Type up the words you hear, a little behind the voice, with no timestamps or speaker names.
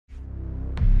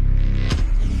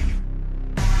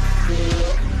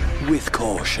with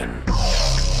caution.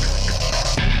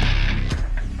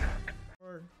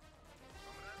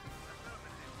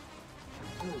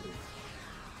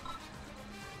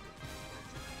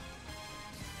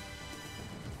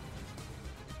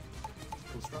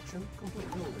 Construction complete.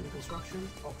 Building construction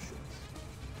options.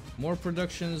 More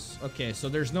productions. Okay, so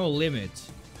there's no limit.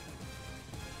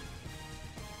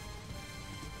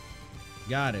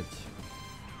 Got it.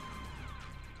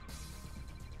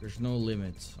 There's no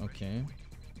limit. Okay.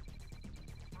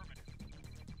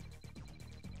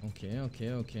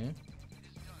 Okay.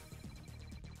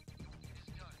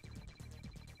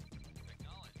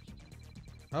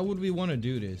 How would we want to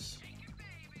do this?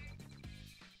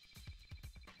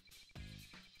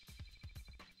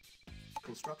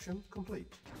 Construction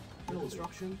complete.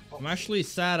 Construction I'm actually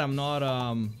sad I'm not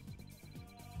I'm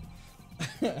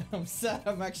sad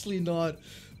I'm actually not,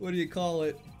 what do you call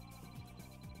it,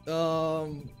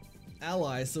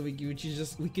 ally, so we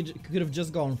could have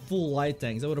just gone full light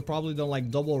tanks. I would have probably done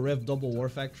like double rev, double war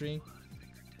factory.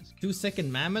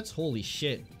 2-second mammoths, holy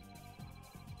shit.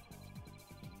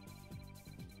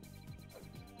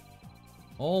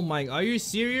 Oh my, are you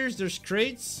serious? There's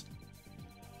crates?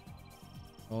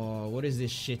 Oh, what is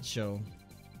this shit show?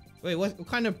 Wait, what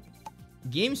kind of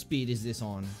game speed is this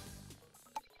on?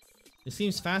 It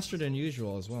seems faster than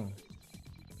usual as well.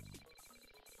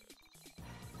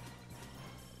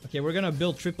 Okay, we're gonna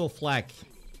build triple flak.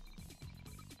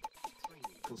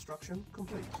 Construction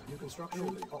complete. New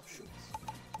construction options.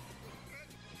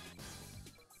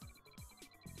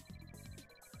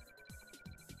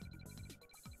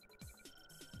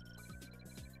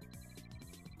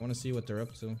 I want to see what they're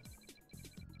up to.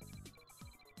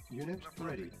 Unit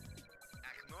ready.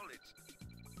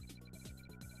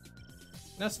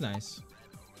 That's nice.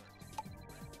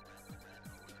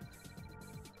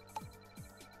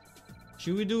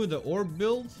 Should we do the orb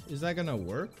build? Is that gonna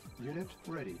work? Unit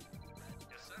ready.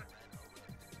 Yes, sir.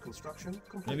 Construction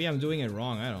complete. Maybe I'm doing it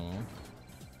wrong, I don't know.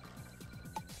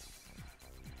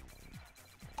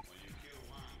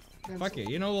 Cancel. Fuck it,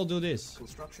 you know, we'll do this.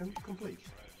 Construction complete.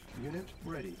 Unit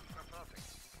ready.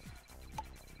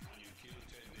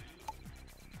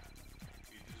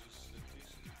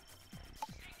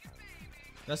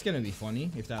 That's gonna be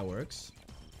funny if that works.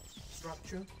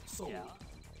 Structure sold. Yeah.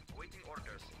 Waiting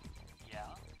orders.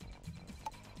 Yeah.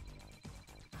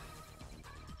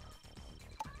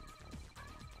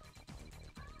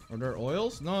 Are there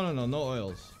oils? No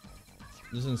oils.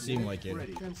 Doesn't seem like it.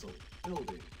 Ready. Cancel.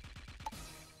 Building.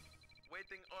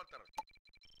 Waiting order.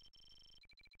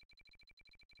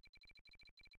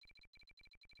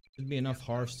 Should be enough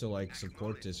hearths to like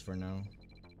support this for now.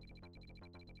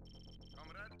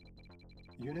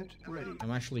 Unit ready. I'm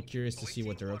actually curious to see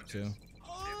what they're up to.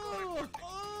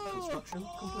 Construction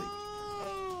complete.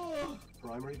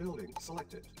 Primary building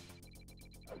selected.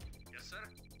 Yes, sir.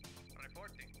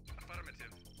 Reporting.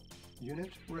 Affirmative.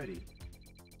 Unit ready.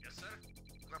 Yes, sir.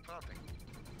 Reporting.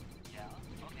 Yeah.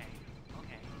 Okay.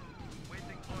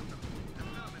 Waiting order.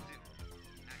 Affirmative.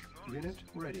 Acknowledged. Unit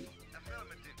ready.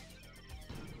 Affirmative.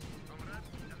 Comrade.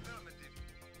 Affirmative.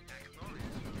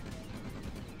 Acknowledged.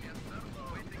 Yes, sir.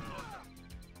 Waiting order.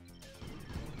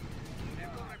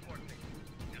 Vehicle reporting.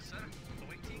 Yes, sir.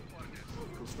 Awaiting orders.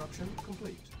 Construction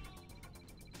complete.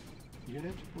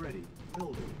 Unit ready.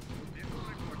 Building. Vehicle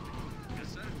reporting. Yes,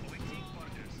 sir. Awaiting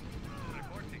orders.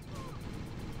 Reporting.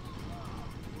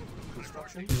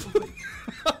 Construction complete.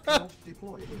 Cannot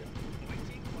deploy here.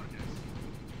 Awaiting orders.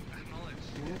 Acknowledged.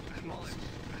 Unit lost.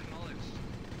 Acknowledged.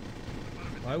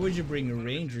 Acknowledged. Why would you bring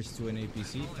rangers to an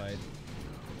APC fight?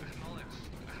 Acknowledged.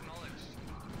 Acknowledged.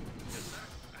 Yes, sir.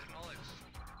 Acknowledged.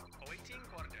 Awaiting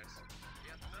orders.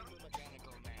 Yes, sir.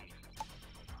 Mechanical man.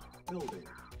 Building.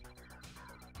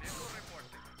 Vehicle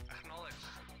reporting. Acknowledged.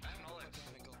 Acknowledged.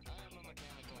 I am a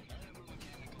mechanical man.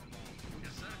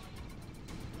 Yes, sir.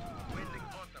 Waiting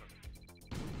order.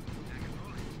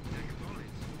 Acknowledged.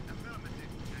 Acknowledged.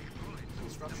 Affirmative. Acknowledged.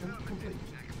 Construction complete.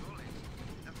 Acknowledged.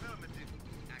 Affirmative.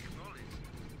 Acknowledged.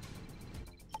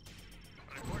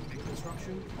 Reporting.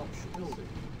 Construction option.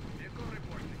 Building. Vehicle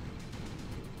reporting.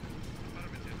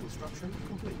 Affirmative. Construction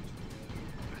complete.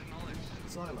 Acknowledged.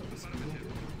 Silos needed.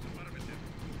 Affirmative.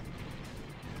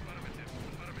 Affirmative.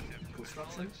 Affirmative.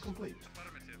 Construction complete.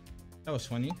 Affirmative. That was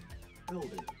funny.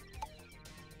 Building.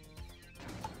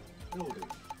 Building.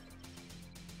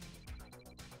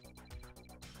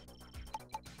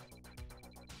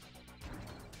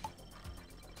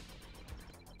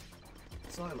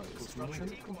 Silo construction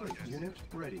complete. Unit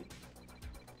ready.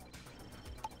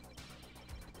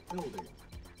 Building.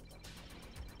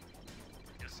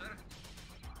 Yes, sir.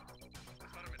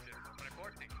 Affirmative.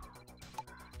 Reporting.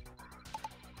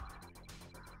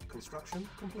 Construction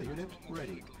complete. Unit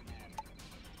ready.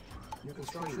 New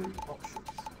construction options.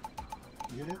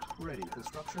 Unit ready.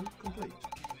 Construction complete.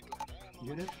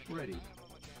 Unit ready.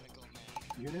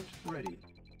 Unit ready.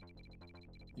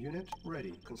 Unit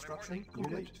ready. Construction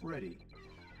complete. Unit ready.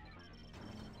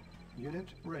 Unit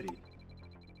ready.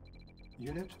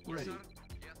 Unit ready.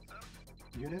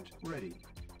 Unit ready.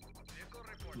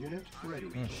 Unit ready.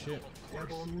 Oh shit.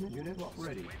 Airborne unit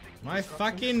ready. My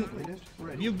fucking... Unit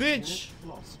ready. You bitch! Unit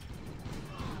lost.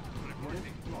 Unit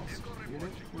lost.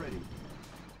 Unit ready.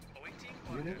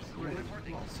 Unit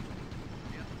ready. Lost.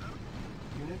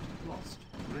 Unit lost.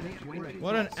 Unit ready.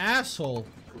 What an asshole!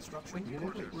 Construction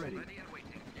unit ready.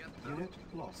 Unit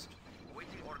lost.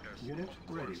 Unit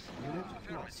ready. Unit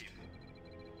lost.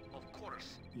 Of course.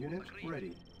 Unit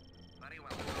ready. Very well.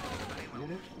 Very well.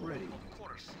 Unit ready. Of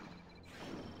course.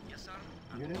 Yes, sir.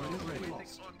 Unit Waiting ready. order.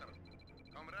 Lost.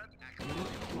 Comrade, Unit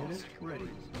acknowledge. ready.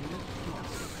 Unit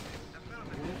lost.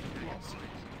 Unit lost.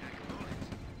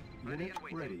 Ready Unit and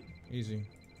waiting. ready. Easy.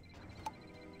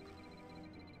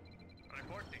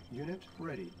 Reporting. Unit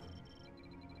ready.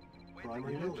 Waiting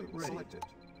Primary order. building selected.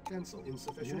 Cancel.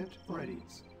 Insufficient. Unit ready.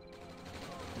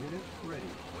 Unit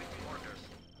ready. Waiting orders.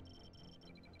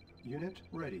 Unit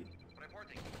ready.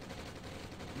 Reporting.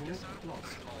 Unit Sir, lost.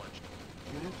 acknowledged.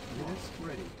 Units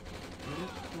ready.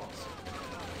 Unit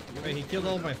lost. Wait, he killed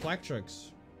all my flak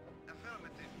trucks.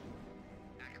 Affirmative.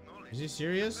 Acknowledged. Is he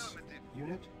serious? Affirmative.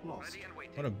 Unit lost. Ready and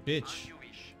waiting. What a As bitch. you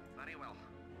wish. Very well.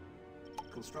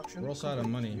 Construction We're also out of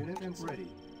complete. money. Unit ready.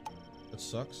 That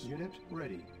sucks. Unit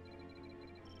ready.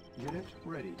 Unit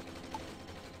ready.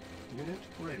 Unit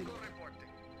ready. Vehicle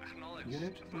reporting. Acknowledged.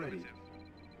 Unit ready. Affirmative.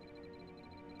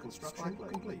 Construction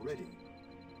complete. Ready.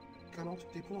 Cannot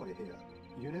deploy here.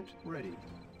 Unit ready.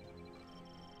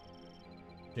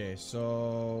 Okay,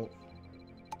 so...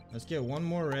 Let's get one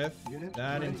more riff. Unit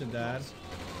That ready. into that. Lost.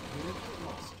 Unit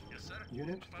lost. Yes, sir.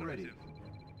 Unit ready. Affirmative.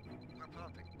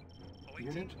 Reporting. Awaiting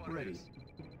Unit orders. ready.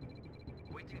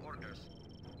 Waiting orders.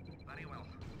 Very well.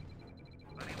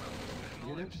 Very well.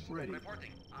 Unit Acknowledged. ready.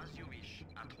 Reporting. As you wish.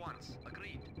 At once.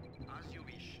 Agreed. As you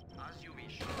wish. As you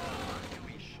wish. As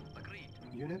you wish. Agreed.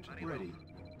 Unit Very ready.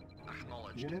 well.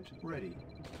 Acknowledged. Unit ready.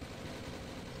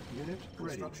 Unit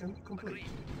ready. Construction complete. Agreed.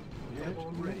 Unit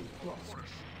ready. Of Lost. course.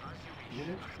 As you wish.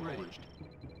 Unit ready. Acknowledged.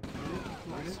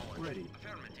 Unit ready.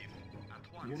 Affirmative.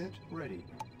 At once. Unit ready.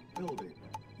 Building.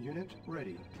 Unit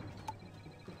ready.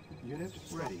 Unit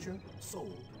ready. Structure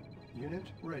sold. Unit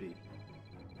ready.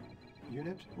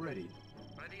 Unit ready.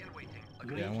 Ready and waiting.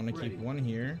 Unit Yeah, I want to ready. keep one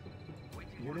here.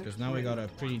 Waiting Unit Because now we ready. got a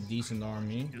pretty decent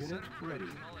army. Yes, Unit sir. ready.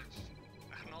 Acknowledged.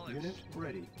 Acknowledged. Unit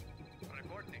ready.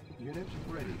 Reporting. Unit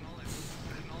ready. Acknowledged.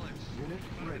 Acknowledged. Unit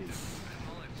ready.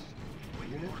 Acknowledged.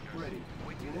 Waiting Unit orders. ready.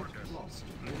 Waiting Unit orders. lost.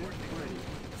 Unit ready.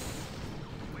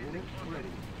 Waiting Unit orders.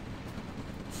 ready.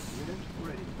 Unit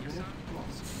ready. Yes, Unit sir.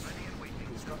 lost. Ready and waiting.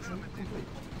 Construction Affirmative. complete.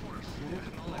 Of course. Unit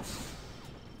Acknowledged. lost.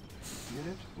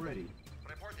 Unit ready.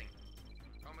 Reporting.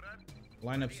 Comrade.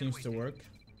 Lineup seems to work.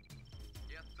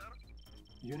 Yes, sir.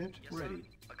 Unit Yes, ready.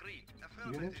 sir. Agreed.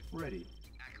 Unit Affirmative. ready.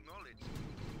 Acknowledged.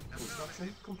 Construction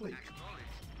Affirmative. complete.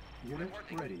 Acknowledged. Unit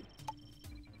Reporting. ready.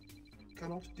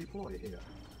 Cannot deploy here.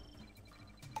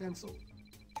 Cancel.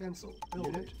 Cancel.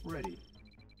 Unit ready.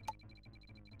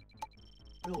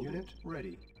 Unit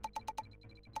ready.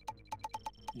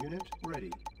 Unit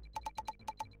ready.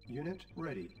 Unit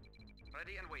ready.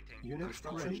 Ready and waiting. Unit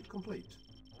Construction ready. Complete.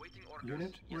 Awaiting orders.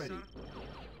 Unit Yes, ready.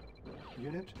 sir.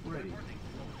 Unit ready. Reporting.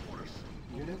 Of course.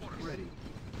 Unit Of course. ready.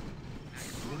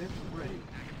 Unit ready.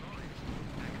 Acknowledged.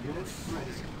 Unit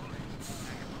ready.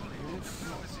 Unit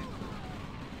lost.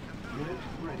 Unit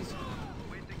ready.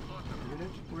 Awaiting order.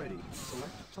 Unit ready.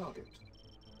 Select target.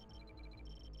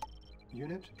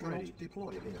 Unit ready.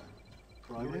 Deploy here.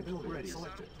 Primary building ready.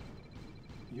 Selected.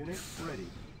 Unit ready.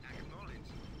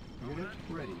 Acknowledged. Unit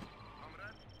ready.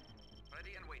 Comrade.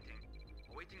 Ready and waiting.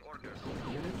 Awaiting orders.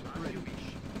 Unit As ready. you wish.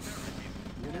 Affirmative.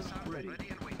 Unit Yes, sir. ready. Ready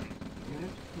and waiting.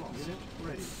 Unit lost. Unit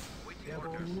ready. Waiting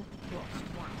Airborne orders. unit lost. At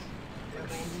once.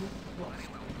 Airborne unit lost.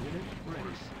 Unit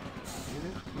ready.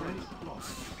 Unit ready.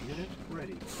 Lost. Unit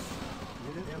ready.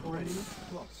 Unit ready.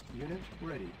 Lost. Unit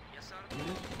ready. Yes, sir.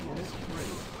 Unit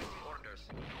ready. Waiting orders.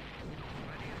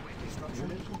 Ready and waiting. Construction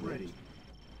ready.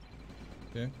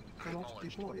 Okay. Cannot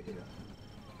Acknowledged. deploy here.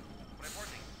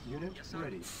 Reporting. Unit Yes, sir.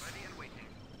 ready. Ready and waiting.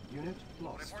 Unit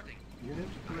lost. Reporting. Unit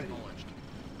ready. Acknowledged.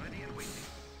 Ready and waiting.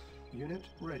 Unit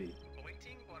ready.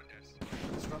 Awaiting orders.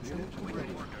 Construction Waiting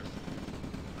ready. orders.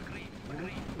 Agreed. Unit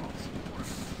Agreed. lost. Of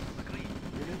course. Agreed.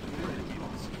 Unit ready.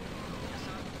 Lost. Yes,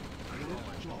 sir. Unit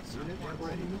lost. Unit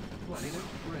ready. Unit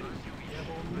ready.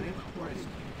 Airborne unit ready.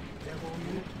 Airborne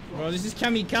unit Bro, lost. this is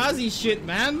kamikaze shit,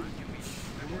 man. Unit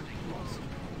lost.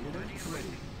 Unit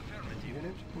ready.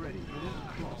 Unit ready. Unit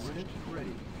lost. Unit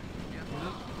ready.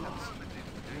 Unit lost.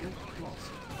 Unit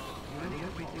lost. Unit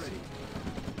ready.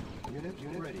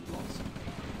 Unit ready. Lost.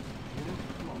 Unit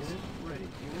lost. Unit ready.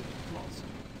 Unit lost.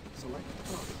 Select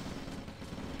target.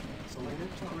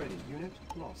 Select ready. Unit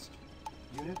lost.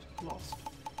 Unit lost.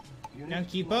 Unit Can't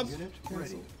keep lost. up? Unit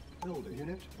ready. Building.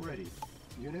 Unit ready.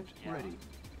 Unit ready.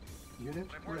 Unit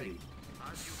ready.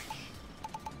 As you wish.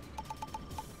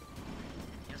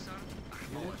 Yes, sir.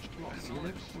 Unit lost.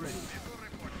 Unit ready. Vehicle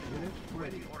reporting. Unit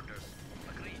ready. Orders.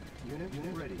 Agreed.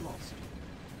 Unit ready. Lost.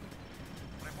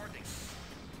 Reporting.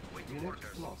 Waiting Unit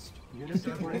orders. lost. Unit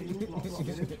ready. Lost.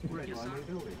 Unit ready. Primary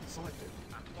building selected.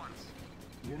 At once.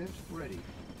 Unit ready.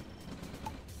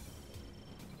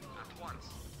 At once.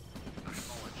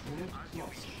 Acknowledged. Unit As you lost.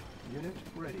 wish. Unit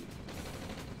ready.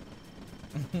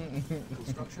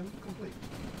 Construction complete.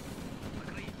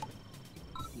 Agreed.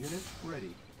 Unit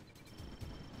ready.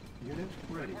 Unit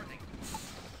ready. Reporting.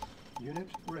 Unit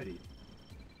ready.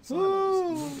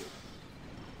 Ooh. Silence needed.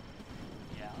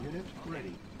 Unit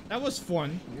ready. That was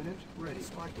fun. Unit ready.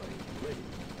 Spy plane ready.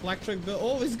 Black truck build.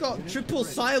 Oh, he's got Unit triple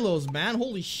ready. silos, man.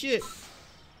 Holy shit.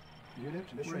 Unit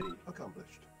ready.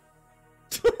 Accomplished.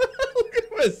 Look at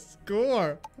my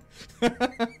score.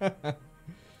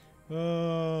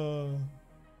 Oh,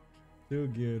 too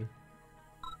good.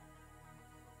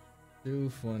 Too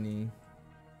funny.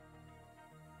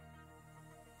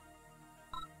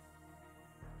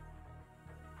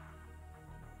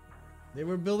 They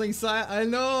were building I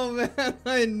know, man.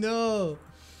 I know.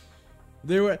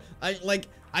 They were.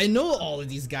 I know all of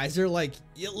these guys. They're like,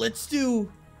 yeah, let's do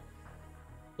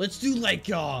like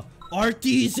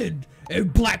RTs and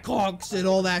Blackhawks and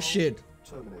all that shit.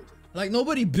 Terminated. Like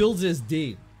nobody builds this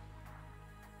D.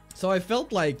 So I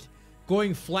felt like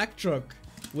going flak truck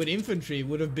with infantry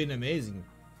would have been amazing.